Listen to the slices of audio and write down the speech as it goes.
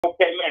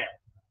Okay, man.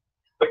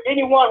 For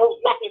anyone who's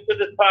listening to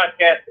this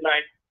podcast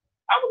tonight,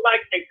 I would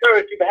like to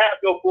encourage you to have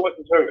your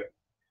voices heard.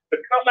 To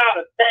come out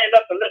and stand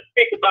up and let's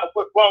speak about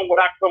what's wrong with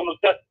our criminal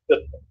justice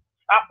system,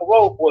 our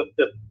parole board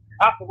system,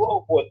 our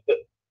parole board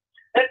system.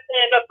 Let's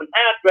stand up and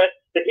address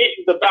the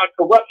issues about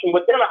corruption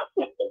within our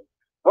system,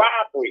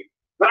 robbery,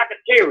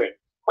 racketeering,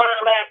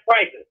 crime lab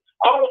prices.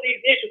 All of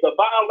these issues are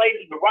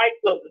violating the rights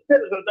of the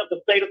citizens of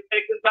the state of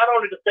Texas, not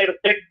only the state of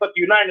Texas, but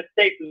the United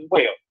States as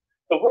well.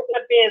 So with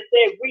that being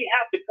said, we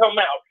have to come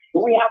out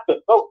and we have to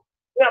vote.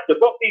 We have to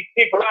vote these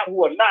people out who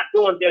are not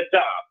doing their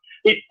job.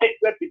 These state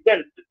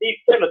representatives, these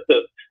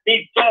senators,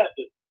 these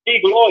judges,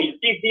 these lawyers,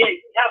 these DAs.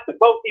 We have to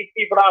vote these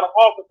people out of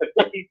office and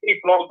put these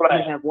people on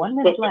blast. You have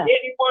 1 minute left.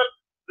 Anyone